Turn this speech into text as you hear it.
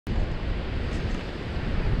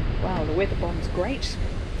Wow, the weather bomb's great.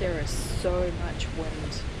 There is so much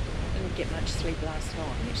wind. Didn't get much sleep last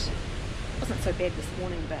night. Wasn't so bad this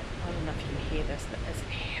morning, but I don't know if you can hear this, but it's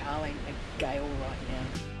howling a gale right now.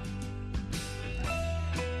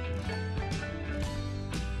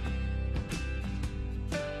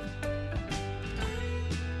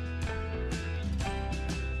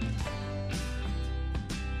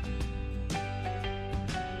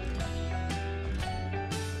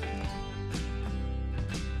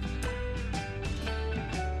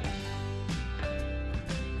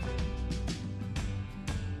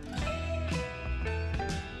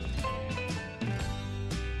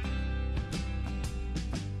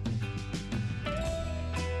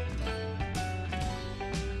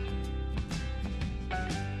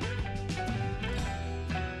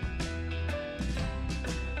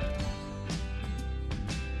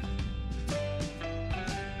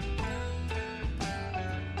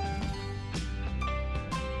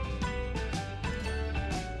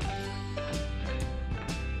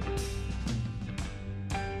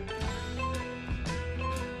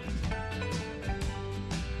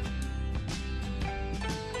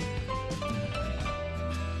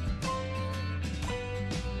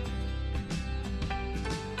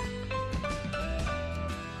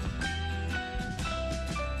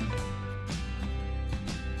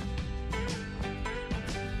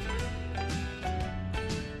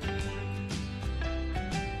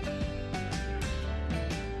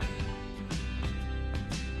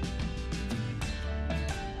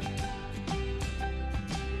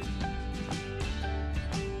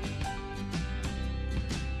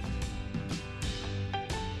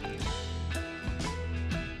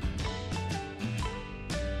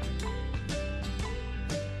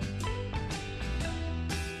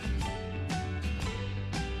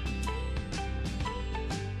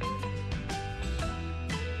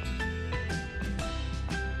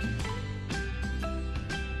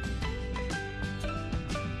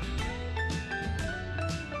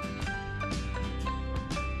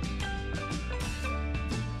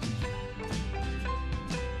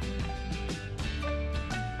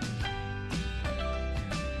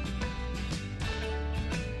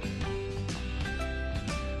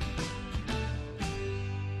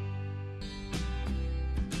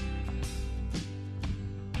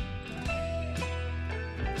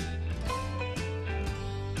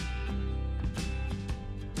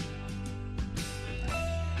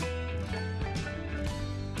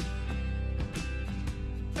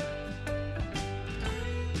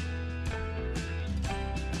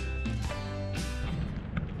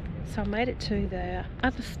 So I made it to the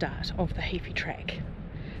other start of the Heaphy track.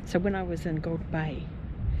 So when I was in Gold Bay,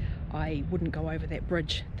 I wouldn't go over that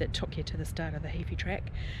bridge that took you to the start of the Heaphy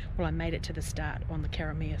track. Well, I made it to the start on the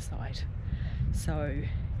Karamea side. So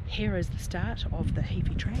here is the start of the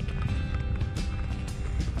Heaphy track.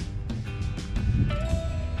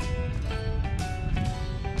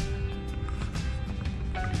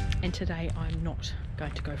 And today I'm not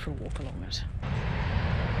going to go for a walk along it.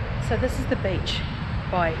 So this is the beach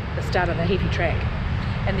by the start of the Heaphy track,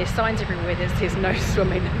 and there's signs everywhere that says no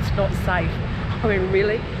swimming, it's not safe. I mean,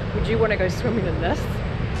 really? Would you want to go swimming in this?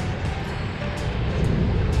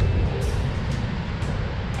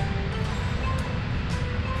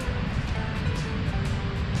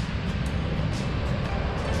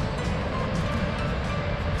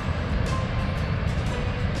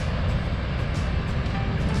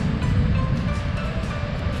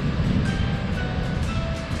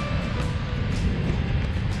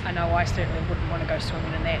 I know I certainly wouldn't want to go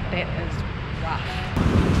swimming in that. That is rough.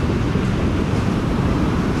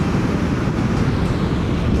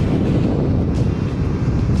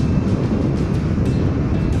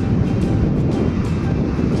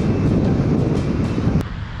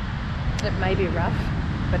 It may be rough,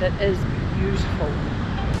 but it is beautiful.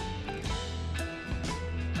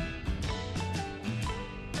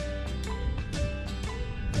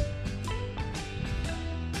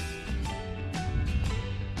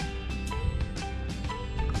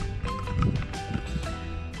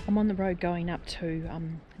 I'm on the road going up to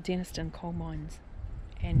Denniston coal mines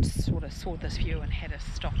and sort of saw this view and had to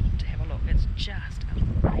stop to have a look. It's just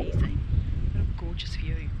amazing. What a gorgeous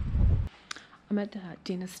view. I'm at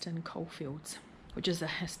Denniston coalfields, which is a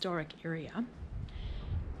historic area,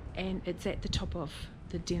 and it's at the top of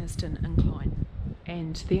the Denniston incline,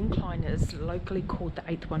 and the incline is locally called the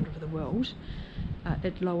 8th wonder of the world.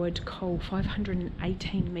 It lowered coal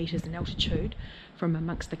 518 metres in altitude from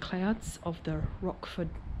amongst the clouds of the Rockford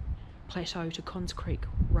Plateau to Cons Creek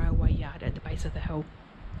railway yard at the base of the hill.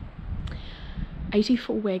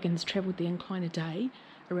 84 wagons travelled the incline a day,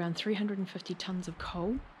 around 350 tonnes of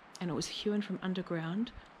coal, and it was hewn from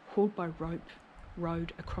underground, hauled by rope,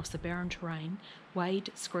 rowed across the barren terrain,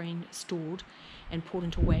 weighed, screened, stored and poured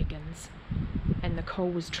into wagons, and the coal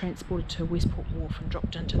was transported to Westport Wharf and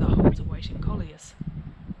dropped into the holds of waiting colliers.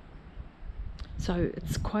 So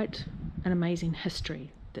it's quite an amazing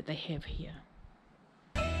history that they have here.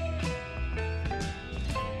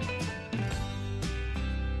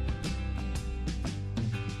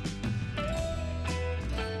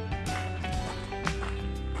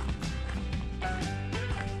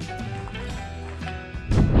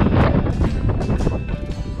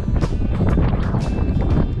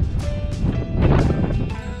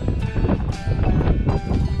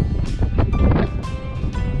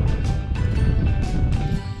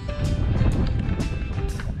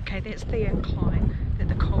 That's the incline that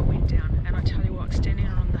the coal went down, and I tell you what, standing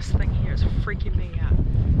on this thing here is freaking me out.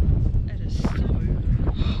 It is so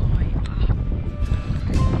high up.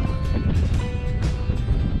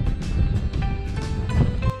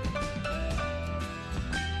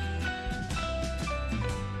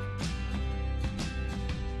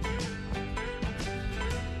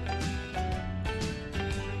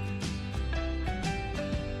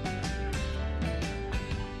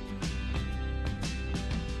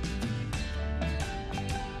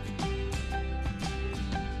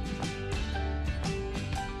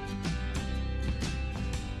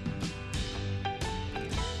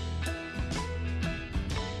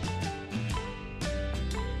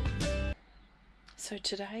 So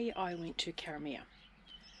today I went to Karamea.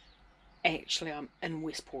 Actually, I'm in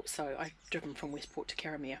Westport, so I've driven from Westport to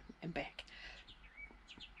Karamea and back.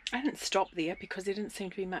 I didn't stop there because there didn't seem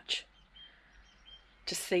to be much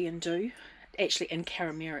to see and do, actually in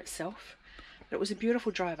Karamea itself. But it was a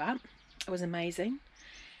beautiful drive up. It was amazing.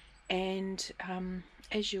 And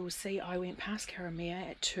as you will see, I went past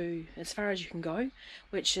Karamea to as far as you can go,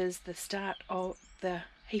 which is the start of the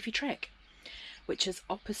Heafy track, which is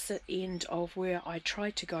opposite end of where I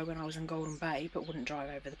tried to go when I was in Golden Bay but wouldn't drive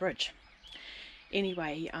over the bridge.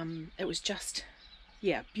 Anyway, it was just,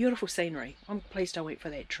 yeah, beautiful scenery. I'm pleased I went for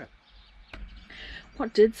that trip.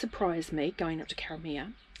 What did surprise me going up to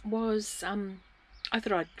Karamea was I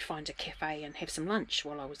thought I'd find a cafe and have some lunch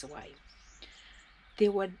while I was away.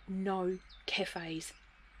 There were no cafes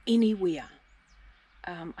anywhere.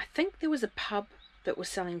 I think there was a pub that was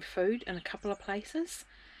selling food in a couple of places,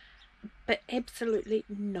 but absolutely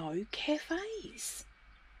no cafes.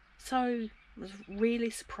 So I was really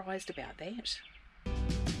surprised about that.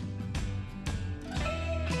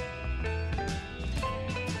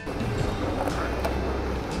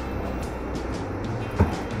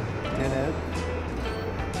 Hello.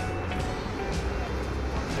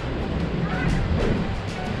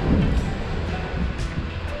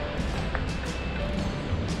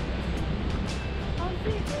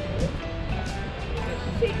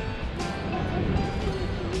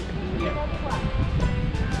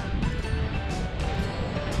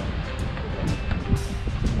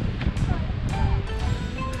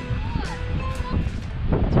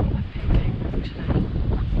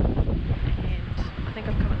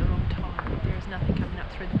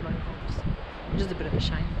 Which is a bit of a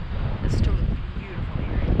shame. It's still a beautiful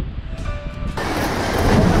area.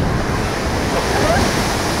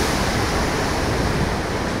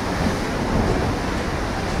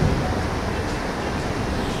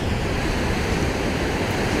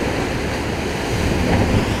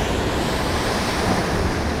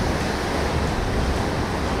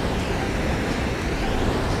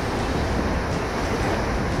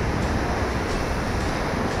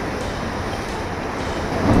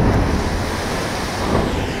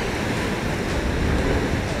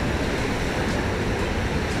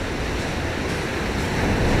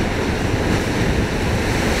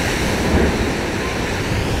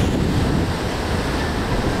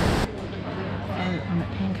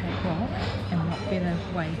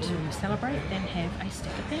 Way to celebrate than have a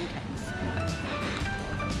stack of pancakes.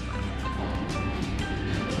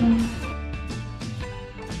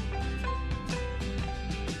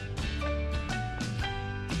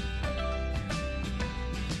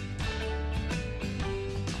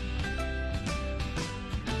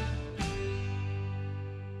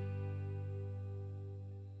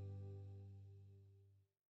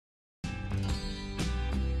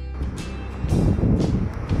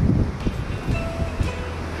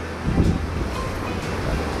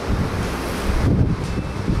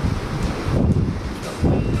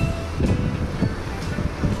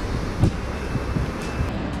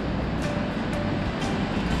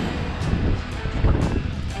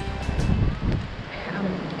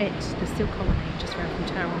 At the Steel Colony, just around from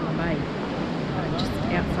Tauranga Bay, just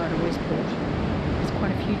outside of Westport. There's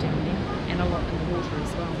quite a few down there, and a lot in the water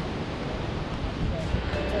as well.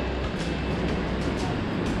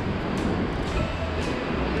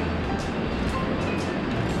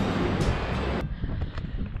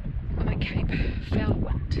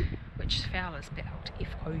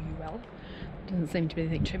 well. Doesn't seem to be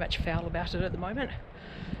anything too much foul about it at the moment.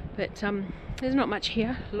 But there's not much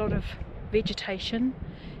here, a lot of vegetation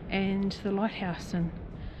and the lighthouse, and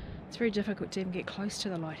it's very difficult to even get close to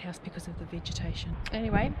the lighthouse because of the vegetation.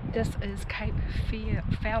 Anyway, this is Cape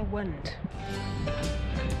Foul Wind.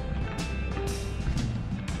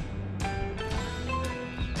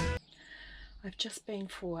 I've just been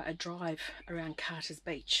for a drive around Carter's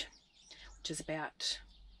Beach, which is about,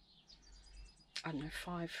 I don't know,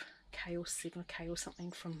 5k or 7k or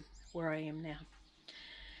something from where I am now.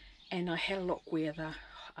 And I had a look where the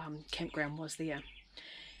campground was there,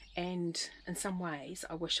 and in some ways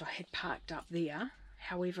I wish I had parked up there.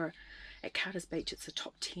 However, at Carter's Beach it's a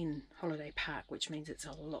top 10 holiday park, which means it's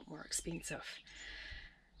a lot more expensive.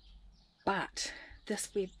 But this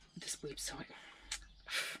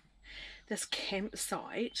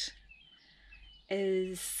campsite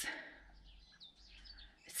is,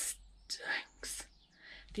 it stinks.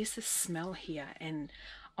 There's this smell here, and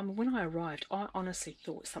when I arrived I honestly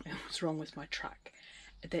thought something was wrong with my truck,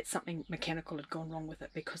 that something mechanical had gone wrong with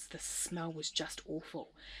it, because the smell was just awful.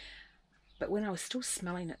 But when I was still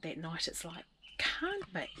smelling it that night, it's like,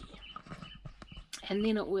 can't be. And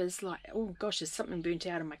then it was like, oh gosh, there's something burnt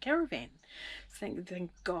out in my caravan. So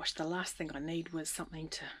thank gosh, the last thing I need was something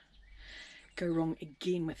to go wrong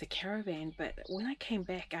again with the caravan. But when I came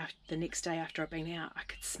back the next day after I'd been out, I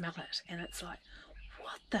could smell it, and it's like,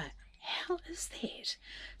 what the hell is that?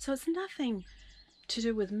 So it's nothing to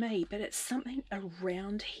do with me, but it's something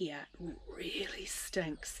around here really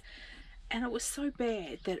stinks. And it was so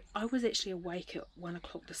bad that I was actually awake at 1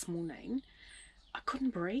 o'clock this morning. I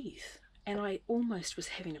couldn't breathe, and I almost was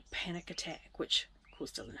having a panic attack, which of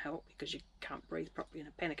course doesn't help because you can't breathe properly in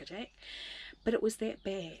a panic attack. But it was that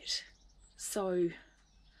bad. So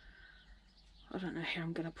I don't know how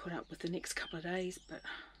I'm going to put up with the next couple of days, but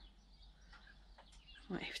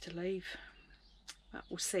I might have to leave. But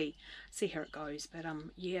we'll see how it goes. But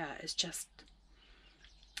yeah,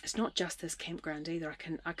 it's not just this campground either.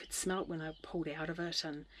 I could smell it when I pulled out of it,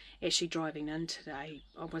 and actually driving in today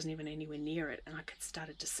I wasn't even anywhere near it, and I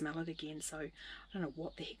started to smell it again. So I don't know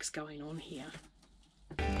what the heck's going on here.